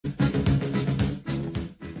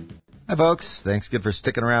Hi, folks. Thanks again for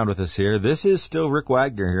sticking around with us here. This is still Rick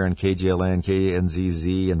Wagner here on KGLN,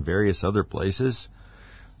 KNZZ, and various other places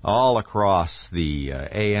all across the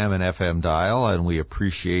AM and FM dial, and we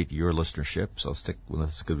appreciate your listenership. So stick with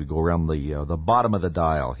us as we go around the bottom of the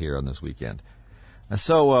dial here on this weekend.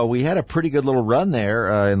 So we had a pretty good little run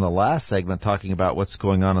there in the last segment talking about what's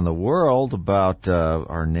going on in the world, about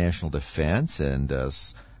our national defense and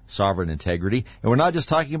sovereign integrity. And we're not just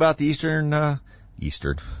talking about the Eastern.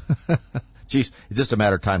 Geez, it's just a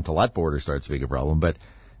matter of time till that border starts being a problem. But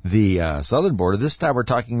the southern border, this time we're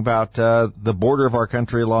talking about the border of our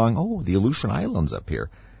country along, the Aleutian Islands up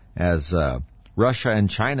here, as Russia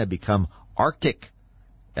and China become Arctic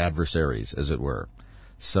adversaries, as it were.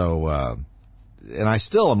 So, and I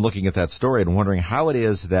still am looking at that story and wondering how it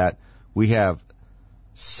is that we have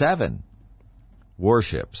 7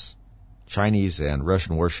 warships, Chinese and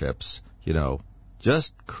Russian warships,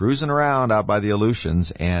 just cruising around out by the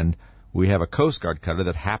Aleutians, and we have a Coast Guard cutter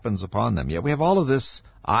that happens upon them. Yet we have all of this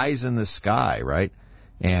eyes in the sky, right?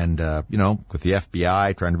 And, with the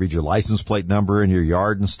FBI trying to read your license plate number in your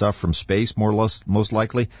yard and stuff from space, most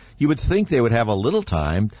likely, you would think they would have a little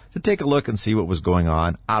time to take a look and see what was going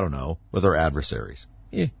on, I don't know, with our adversaries.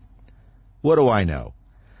 What do I know?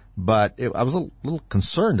 But I was a little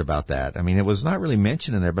concerned about that. I mean, it was not really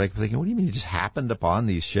mentioned in there, but I was thinking, what do you mean you just happened upon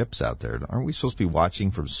these ships out there? Aren't we supposed to be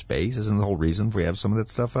watching from space? Isn't the whole reason we have some of that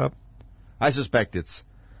stuff up? I suspect it's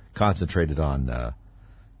concentrated on the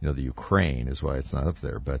Ukraine is why it's not up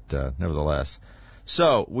there, but nevertheless.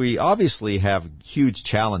 So we obviously have huge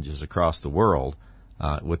challenges across the world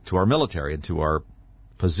to our military and to our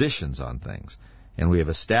positions on things. And we have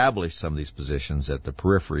established some of these positions at the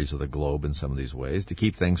peripheries of the globe in some of these ways to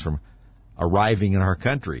keep things from arriving in our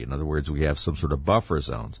country. In other words, we have some sort of buffer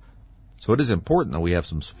zones. So it is important that we have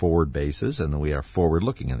some forward bases and that we are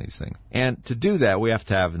forward-looking in these things. And to do that, we have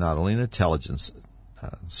to have not only an intelligence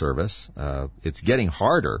service. It's getting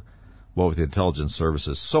harder. Well, with the intelligence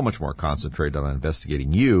services so much more concentrated on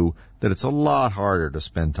investigating you that it's a lot harder to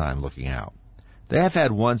spend time looking out. They have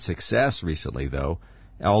had one success recently, though,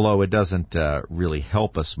 although it doesn't really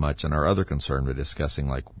help us much in our other concern we're discussing,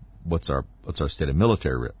 like what's our state of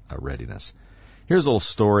military readiness. Here's a little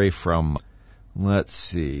story from, let's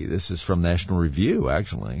see, this is from National Review,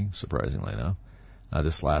 actually, surprisingly enough,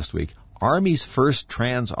 this last week. Army's first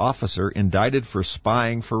trans officer indicted for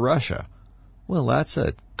spying for Russia. Well, that's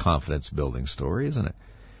a confidence-building story, isn't it?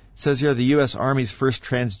 It says here the U.S. Army's first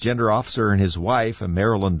transgender officer and his wife, a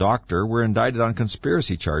Maryland doctor, were indicted on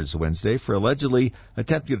conspiracy charges Wednesday for allegedly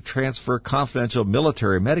attempting to transfer confidential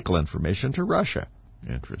military medical information to Russia.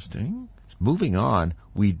 Interesting. Moving on,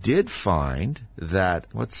 we did find that,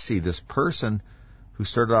 let's see, this person who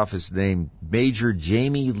started off his name, Major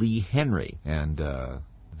Jamie Lee Henry, and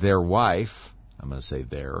their wife, I'm going to say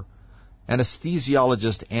their,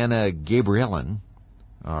 anesthesiologist Anna Gabrielin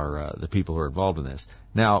are the people who are involved in this.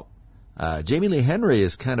 Now, Jamie Lee Henry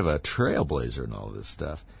is kind of a trailblazer in all of this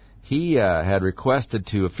stuff. He had requested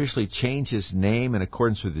to officially change his name in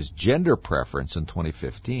accordance with his gender preference in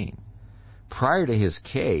 2015. Prior to his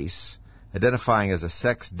case, identifying as a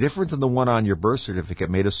sex different than the one on your birth certificate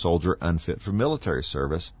made a soldier unfit for military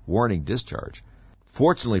service, warning discharge.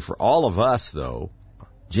 Fortunately for all of us, though,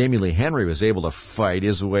 Jamie Lee Henry was able to fight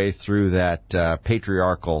his way through that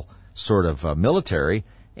patriarchal sort of military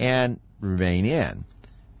and remain in,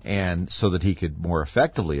 and so that he could more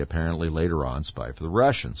effectively, apparently, later on spy for the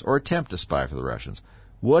Russians, or attempt to spy for the Russians.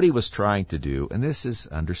 What he was trying to do, and this is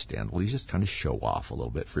understandable, he's just trying to show off a little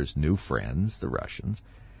bit for his new friends, the Russians.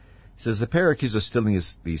 He says the pair accused of stealing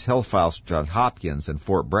these health files from Johns Hopkins and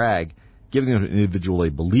Fort Bragg, giving them to an individual they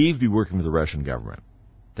believed to be working for the Russian government.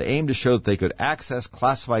 They aimed to show that they could access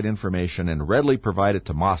classified information and readily provide it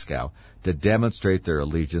to Moscow to demonstrate their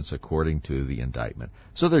allegiance according to the indictment.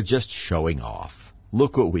 So they're just showing off.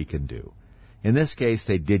 Look what we can do. In this case,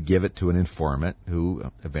 they did give it to an informant who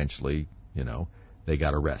eventually, they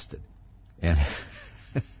got arrested. And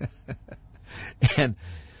and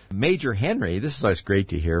Major Henry, this is always great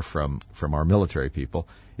to hear from our military people,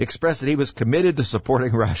 expressed that he was committed to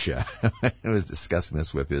supporting Russia. I was discussing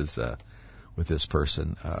this with this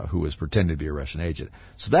person who was pretending to be a Russian agent.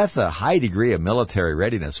 So that's a high degree of military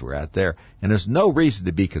readiness we're at there, and there's no reason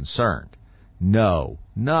to be concerned. No,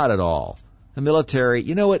 not at all. The military,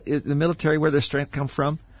 you know what, the military, where their strength comes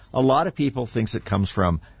from? A lot of people thinks it comes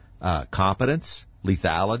from competence,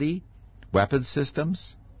 lethality, weapons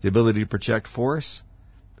systems, the ability to project force.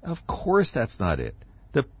 Of course that's not it.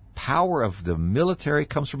 The power of the military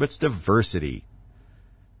comes from its diversity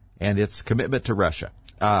and its commitment to Russia.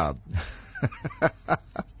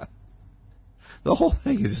 The whole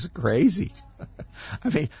thing is just crazy. I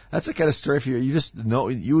mean, that's the kind of story you just know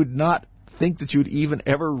you would not think that you'd even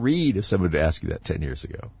ever read if someone would ask you that 10 years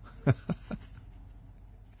ago.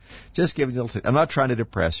 Just giving you a little. I'm not trying to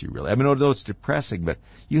depress you, really. I mean, although it's depressing, but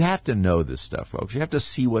you have to know this stuff, folks. You have to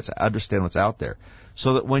see understand what's out there,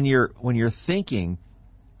 so that when you're thinking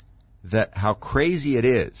that how crazy it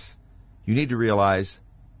is, you need to realize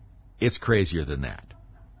it's crazier than that.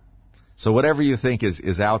 So whatever you think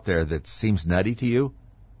is out there that seems nutty to you,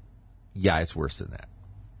 yeah, it's worse than that.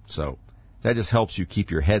 So that just helps you keep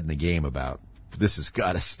your head in the game about this has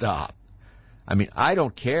got to stop. I mean, I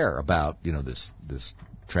don't care about this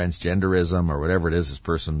transgenderism or whatever it is. This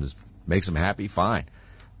person makes them happy, fine.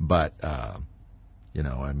 But I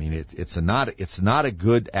mean, it's not a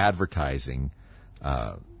good advertising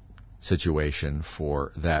situation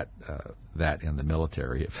for that in the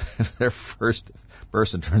military. If their first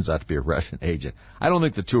person turns out to be a Russian agent, I don't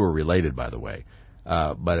think the two are related, by the way.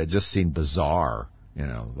 But it just seemed bizarre.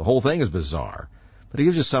 The whole thing is bizarre. But it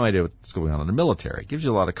gives you some idea what's going on in the military. It gives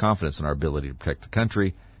you a lot of confidence in our ability to protect the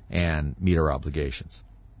country and meet our obligations.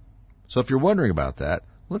 So if you're wondering about that,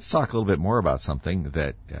 let's talk a little bit more about something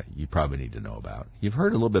that you probably need to know about. You've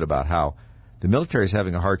heard a little bit about how the military is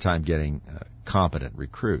having a hard time getting competent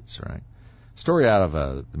recruits, right? Story out of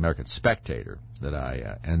the American Spectator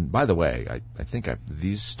that and by the way, I think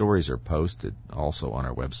these stories are posted also on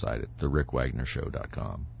our website at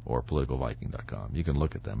therickWagnershow.com or politicalviking.com. You can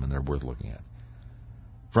look at them, and they're worth looking at.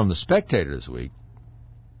 From the Spectator this week,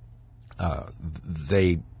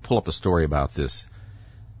 they pull up a story about this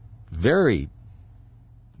very,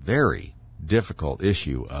 very difficult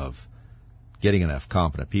issue of getting enough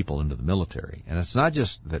competent people into the military. And it's not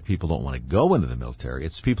just that people don't want to go into the military,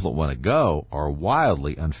 it's people that want to go are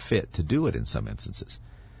wildly unfit to do it in some instances.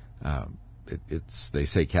 They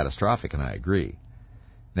say catastrophic, and I agree.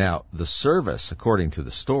 Now, the service, according to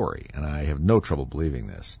the story, and I have no trouble believing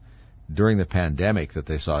this, during the pandemic that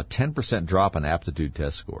they saw a 10% drop in aptitude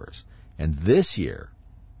test scores. And this year,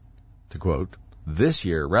 to quote, this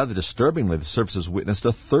year, rather disturbingly, the service has witnessed a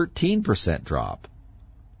 13% drop.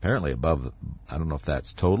 Apparently above, I don't know if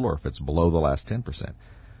that's total or if it's below the last 10%.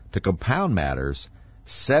 To compound matters,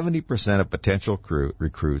 70% of potential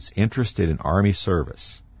recruits interested in Army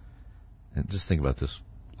service, and just think about this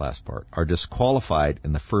last part, are disqualified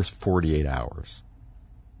in the first 48 hours.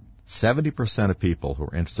 70% of people who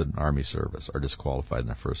are interested in Army service are disqualified in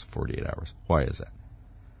the first 48 hours. Why is that?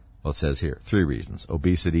 Well, it says here, 3 reasons: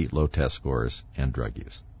 obesity, low test scores, and drug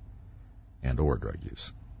use. Or drug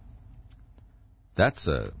use. That's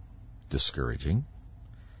discouraging.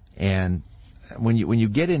 And when you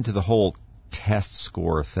get into the whole test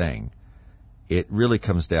score thing, it really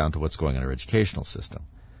comes down to what's going on in our educational system.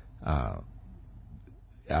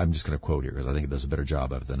 I'm just going to quote here because I think it does a better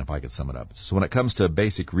job of it than if I could sum it up. So when it comes to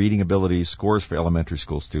basic reading abilities, scores for elementary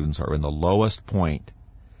school students are in the lowest point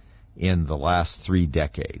in the last 3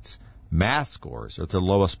 decades. Math scores are at their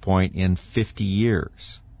lowest point in 50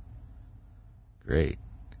 years. Great.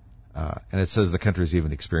 And it says the country is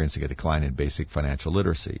even experiencing a decline in basic financial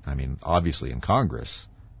literacy. I mean, obviously in Congress,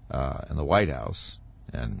 in the White House,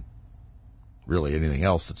 and really anything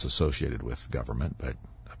else that's associated with government, but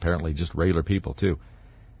apparently just regular people too.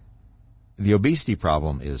 The obesity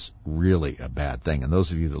problem is really a bad thing. And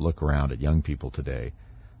those of you that look around at young people today,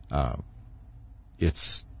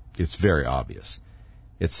 it's very obvious.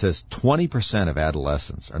 It says 20% of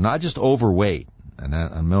adolescents are not just overweight, and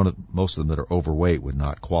I know that most of them that are overweight would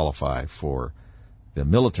not qualify for the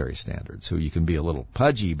military standards. So you can be a little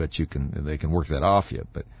pudgy, but they can work that off you.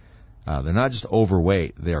 But they're not just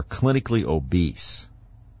overweight; they are clinically obese.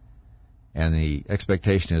 And the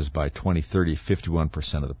expectation is by 2030,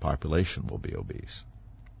 51% of the population will be obese.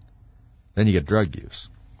 Then you get drug use.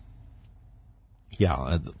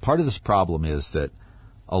 Yeah, part of this problem is that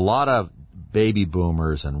a lot of baby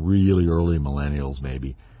boomers and really early millennials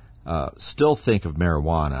maybe still think of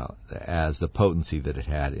marijuana as the potency that it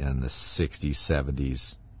had in the 60s,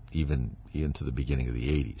 70s, even into the beginning of the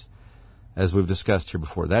 80s. As we've discussed here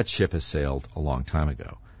before, that ship has sailed a long time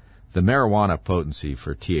ago. The marijuana potency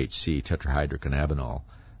for THC, tetrahydrocannabinol,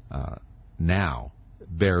 now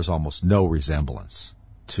bears almost no resemblance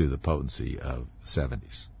to the potency of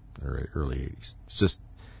 70s or early 80s. It's just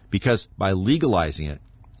because by legalizing it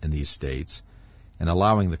in these states and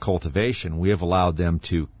allowing the cultivation, we have allowed them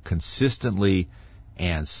to consistently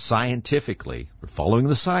and scientifically, we're following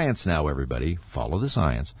the science now, everybody, follow the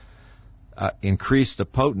science, increase the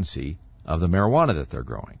potency of the marijuana that they're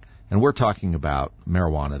growing. And we're talking about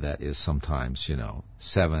marijuana that is sometimes,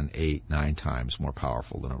 7, 8, 9 times more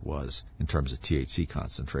powerful than it was in terms of THC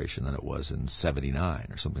concentration than it was in 79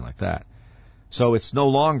 or something like that. So it's no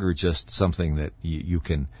longer just something that you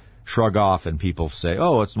can shrug off and people say,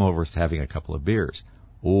 oh, it's more worth having a couple of beers.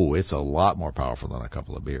 Oh, it's a lot more powerful than a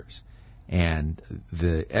couple of beers. And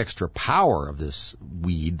the extra power of this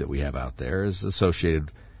weed that we have out there is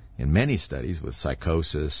associated in many studies with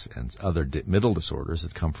psychosis and other mental disorders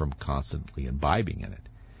that come from constantly imbibing in it.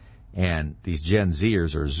 And these Gen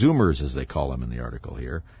Zers, or Zoomers as they call them in the article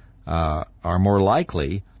here, are more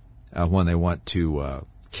likely, when they want to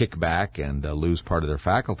kick back and lose part of their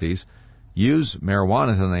faculties, use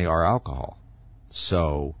marijuana than they are alcohol.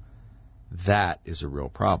 So that is a real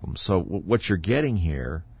problem. So what you're getting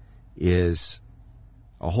here is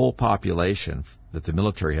a whole population that the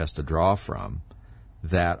military has to draw from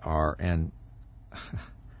that are, and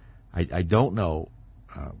I don't know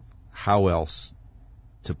how else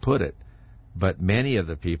to put it, but many of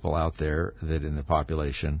the people out there that in the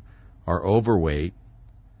population are overweight,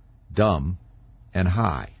 dumb, and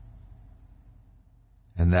high.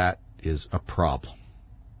 And that is a problem.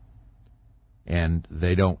 And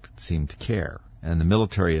they don't seem to care. And the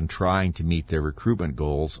military, in trying to meet their recruitment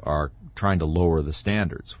goals, are trying to lower the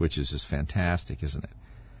standards, which is just fantastic, isn't it?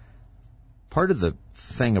 Part of the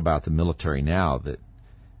thing about the military now that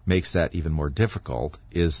makes that even more difficult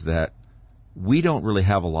is that we don't really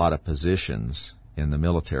have a lot of positions in the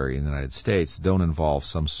military in the United States don't involve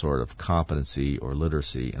some sort of competency or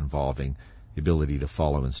literacy involving the ability to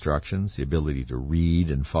follow instructions, the ability to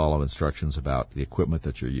read and follow instructions about the equipment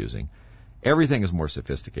that you're using. Everything is more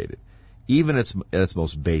sophisticated, even at its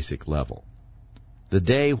most basic level. The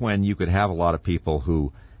day when you could have a lot of people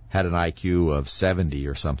who had an IQ of 70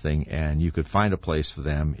 or something, and you could find a place for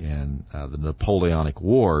them in the Napoleonic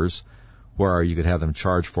Wars, where you could have them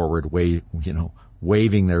charge forward,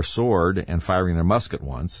 waving their sword and firing their musket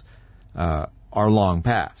once, are long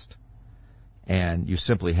past. And you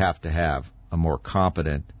simply have to have a more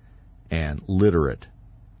competent and literate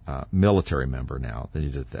military member now than you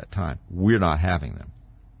did at that time. We're not having them.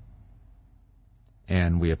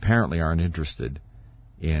 And we apparently aren't interested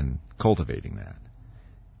in cultivating that.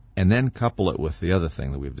 And then couple it with the other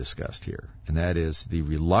thing that we've discussed here, and that is the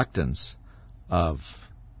reluctance of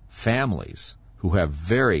families who have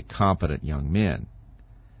very competent young men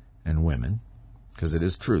and women, because it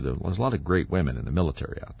is true, there's a lot of great women in the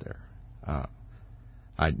military out there.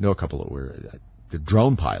 I know a couple that were the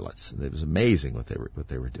drone pilots. It was amazing what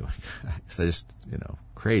they were doing. It's just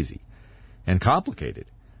crazy and complicated.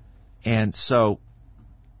 And so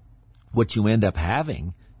what you end up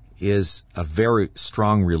having is a very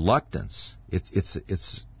strong reluctance.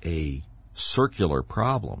 It's a circular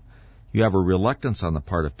problem. You have a reluctance on the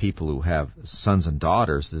part of people who have sons and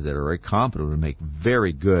daughters that are very competent and make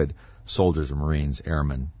very good soldiers and Marines,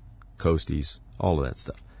 airmen, coasties, all of that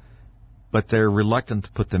stuff. But they're reluctant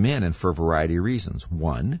to put them in, and for a variety of reasons.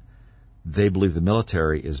 One, they believe the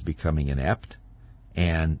military is becoming inept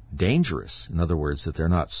and dangerous. In other words, that they're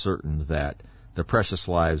not certain that the precious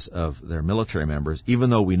lives of their military members, even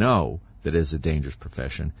though we know that it is a dangerous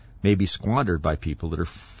profession, may be squandered by people that are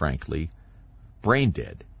frankly brain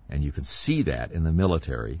dead. And you can see that in the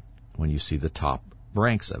military when you see the top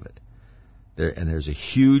ranks of it. There's a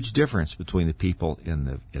huge difference between the people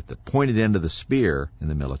at the pointed end of the spear in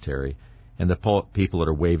the military and the people that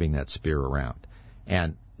are waving that spear around.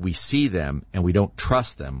 And we see them and we don't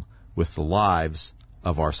trust them with the lives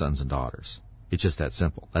of our sons and daughters. It's just that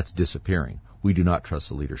simple. That's disappearing. We do not trust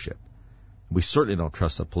the leadership. We certainly don't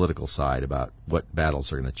trust the political side about what battles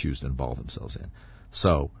they're going to choose to involve themselves in.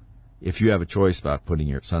 So if you have a choice about putting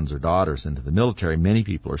your sons or daughters into the military, many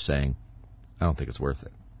people are saying, I don't think it's worth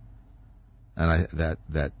it. And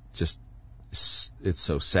that just, it's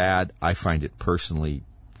so sad. I find it personally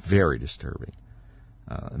very disturbing.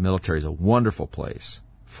 The military is a wonderful place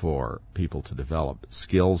for people to develop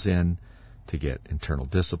skills in, to get internal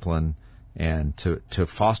discipline, and to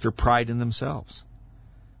foster pride in themselves.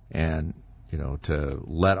 And, to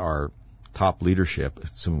let our top leadership,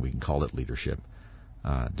 assuming we can call it leadership,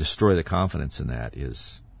 destroy the confidence in that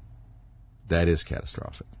is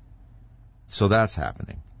catastrophic. So that's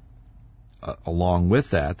happening. Along with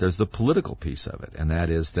that, there's the political piece of it, and that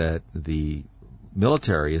is that the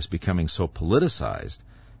military is becoming so politicized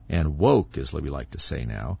and woke, as we like to say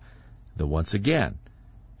now, that once again,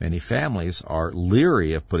 many families are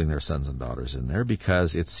leery of putting their sons and daughters in there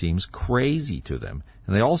because it seems crazy to them.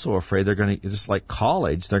 And they're also afraid they're going to, just like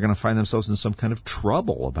college, they're going to find themselves in some kind of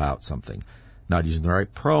trouble about something, not using the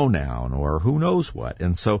right pronoun or who knows what.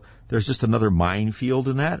 And so there's just another minefield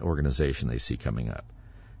in that organization they see coming up.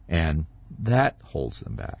 And that holds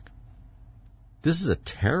them back. This is a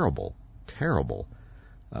terrible, terrible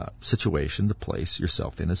situation to place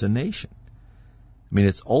yourself in as a nation. I mean,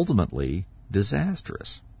 it's ultimately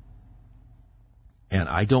disastrous. And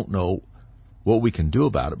I don't know what we can do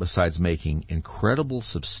about it besides making incredible,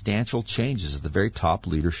 substantial changes at the very top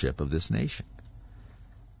leadership of this nation.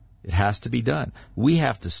 It has to be done. We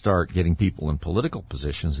have to start getting people in political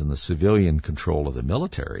positions in the civilian control of the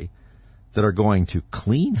military that are going to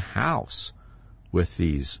clean house with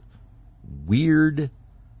these weird,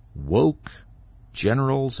 woke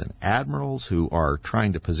generals and admirals who are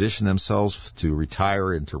trying to position themselves to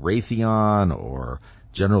retire into Raytheon or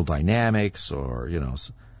General Dynamics or,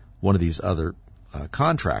 one of these other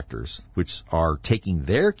contractors, which are taking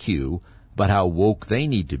their cue about how woke they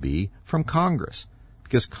need to be from Congress,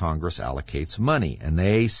 because Congress allocates money, and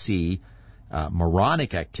they see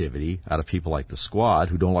moronic activity out of people like the Squad,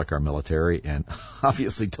 who don't like our military and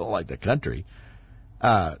obviously don't like the country,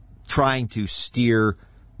 trying to steer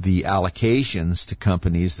the allocations to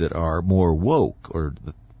companies that are more woke, or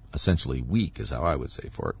essentially weak is how I would say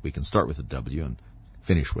for it. We can start with a W and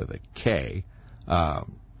finish with a K.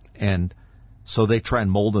 And so they try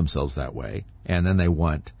and mold themselves that way. And then they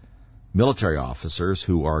want military officers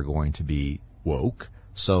who are going to be woke,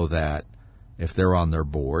 so that if they're on their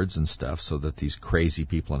boards and stuff, so that these crazy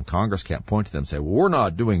people in Congress can't point to them and say, well, we're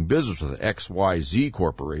not doing business with XYZ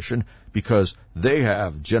Corporation because they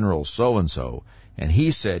have General so-and-so, and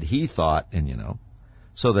he said he thought, and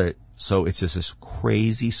so it's just this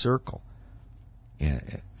crazy circle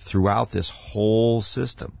throughout this whole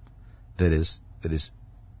system that is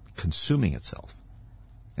consuming itself,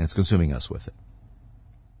 and it's consuming us with it.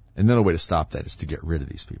 And the only way to stop that is to get rid of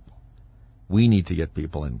these people. We need to get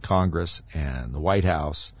people in Congress and the White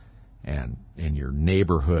House and in your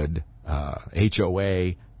neighborhood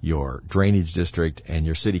HOA, your drainage district, and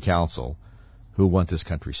your city council who want this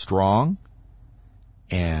country strong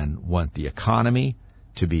and want the economy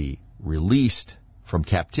to be released from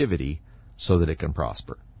captivity so that it can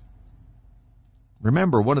prosper.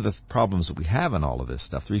 Remember, one of the problems that we have in all of this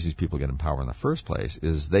stuff, the reason these people get in power in the first place,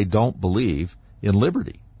 is they don't believe in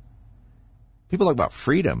liberty. People talk about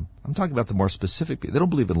freedom. I'm talking about the more specific people. They don't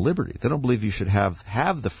believe in liberty. They don't believe you should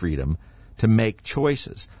have the freedom to make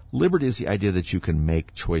choices. Liberty is the idea that you can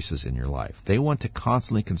make choices in your life. They want to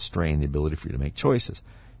constantly constrain the ability for you to make choices.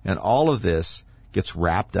 And all of this gets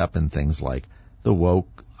wrapped up in things like the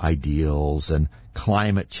woke ideals and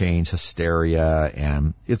climate change hysteria,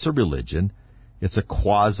 and it's a religion. It's a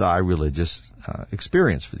quasi-religious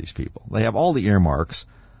experience for these people. They have all the earmarks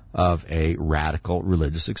of a radical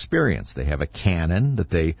religious experience. They have a canon that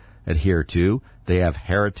they adhere to. They have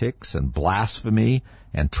heretics and blasphemy,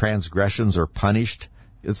 and transgressions are punished.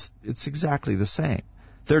 It's exactly the same.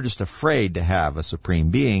 They're just afraid to have a supreme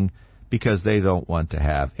being because they don't want to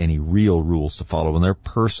have any real rules to follow in their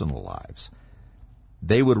personal lives.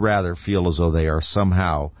 They would rather feel as though they are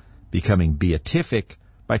somehow becoming beatific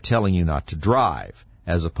by telling you not to drive,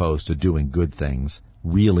 as opposed to doing good things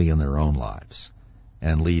really in their own lives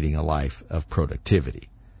and leading a life of productivity.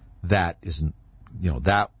 That isn't,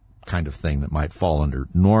 that kind of thing that might fall under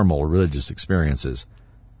normal religious experiences.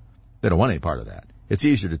 They don't want any part of that. It's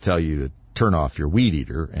easier to tell you to turn off your weed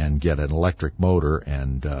eater and get an electric motor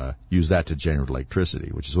and use that to generate electricity,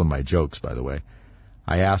 which is one of my jokes, by the way.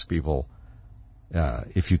 I ask people,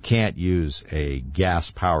 if you can't use a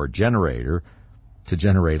gas-powered generator to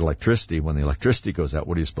generate electricity when the electricity goes out,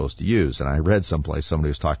 what are you supposed to use? And I read someplace somebody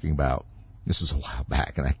was talking about, this was a while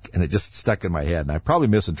back, and it just stuck in my head, and I'm probably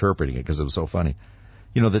misinterpreting it because it was so funny,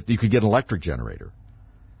 that you could get an electric generator.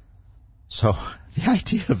 So the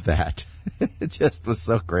idea of that, it just was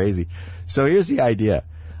so crazy. So here's the idea.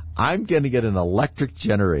 I'm going to get an electric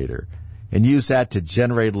generator and use that to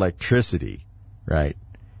generate electricity, right?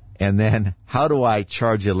 And then how do I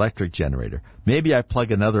charge the electric generator? Maybe I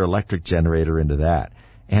plug another electric generator into that.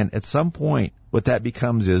 And at some point, what that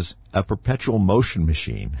becomes is a perpetual motion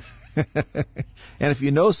machine. And if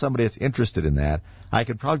you know somebody that's interested in that, I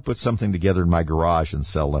could probably put something together in my garage and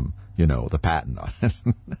sell them, the patent on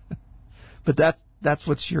it. But that's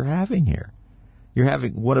what you're having here. You're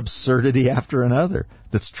having one absurdity after another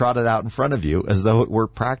that's trotted out in front of you as though it were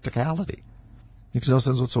practicality. Makes no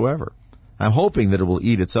sense whatsoever. I'm hoping that it will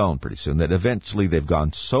eat its own pretty soon, that eventually they've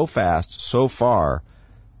gone so fast, so far,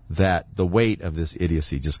 that the weight of this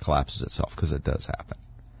idiocy just collapses itself, because it does happen.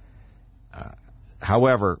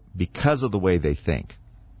 However, because of the way they think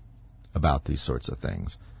about these sorts of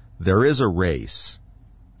things, there is a race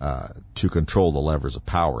to control the levers of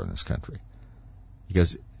power in this country.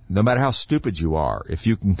 Because no matter how stupid you are, if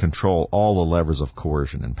you can control all the levers of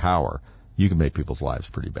coercion and power, you can make people's lives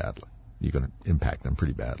pretty badly. You can impact them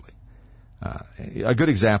pretty badly. A good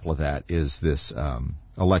example of that is this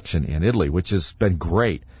election in Italy, which has been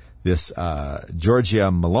great. This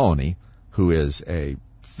Giorgia Meloni, who is a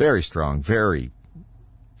very strong, very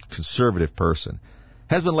conservative person,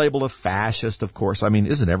 has been labeled a fascist, of course. I mean,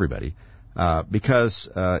 isn't everybody? Because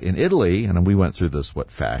in Italy, and we went through this,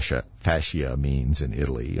 what fascia means in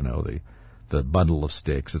Italy, the bundle of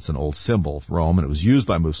sticks. It's an old symbol of Rome, and it was used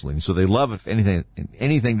by Mussolini. So they love, if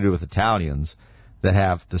anything to do with Italians that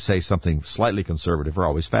have to say something slightly conservative are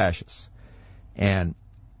always fascists. And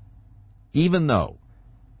even though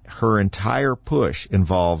her entire push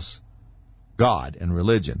involves God and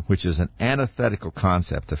religion, which is an antithetical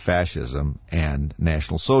concept to fascism and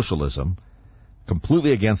National Socialism,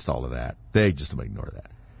 completely against all of that, they just ignore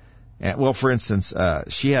that. And, well, for instance,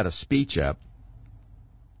 she had a speech up,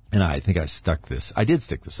 and I think I did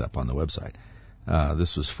stick this up on the website.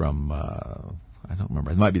 This was from, I don't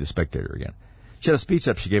remember, it might be the Spectator again. She had a speech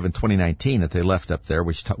up she gave in 2019 that they left up there,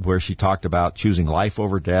 where she talked about choosing life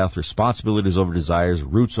over death, responsibilities over desires,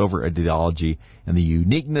 roots over ideology, and the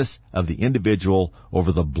uniqueness of the individual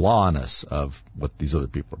over the blahness of what these other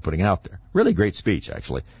people are putting out there. Really great speech,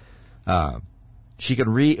 actually. She can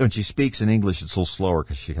read, when she speaks in English, it's a little slower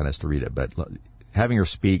because she kind of has to read it, but having her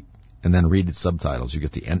speak and then read its subtitles, you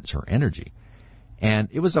get her energy. And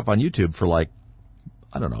it was up on YouTube for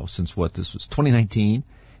since this was 2019.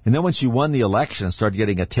 And then when she won the election and started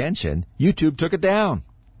getting attention, YouTube took it down.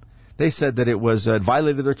 They said that it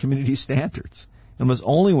violated their community standards. And it was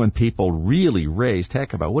only when people really raised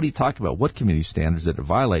heck about what he talked about, what community standards did it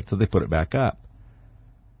violate, till they put it back up.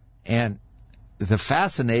 And the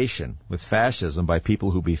fascination with fascism by people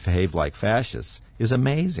who behave like fascists is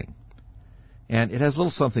amazing. And it has a little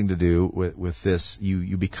something to do with this.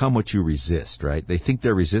 You become what you resist, right? They think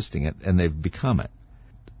they're resisting it, and they've become it.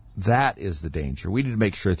 That is the danger. We need to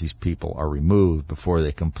make sure that these people are removed before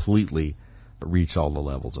they completely reach all the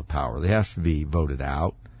levels of power. They have to be voted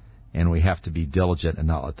out, and we have to be diligent and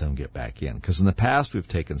not let them get back in. Because in the past, we've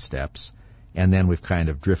taken steps, and then we've kind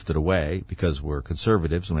of drifted away because we're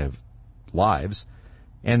conservatives and we have lives,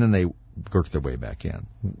 and then they work their way back in.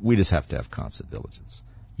 We just have to have constant diligence.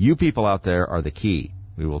 You people out there are the key.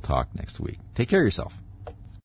 We will talk next week. Take care of yourself.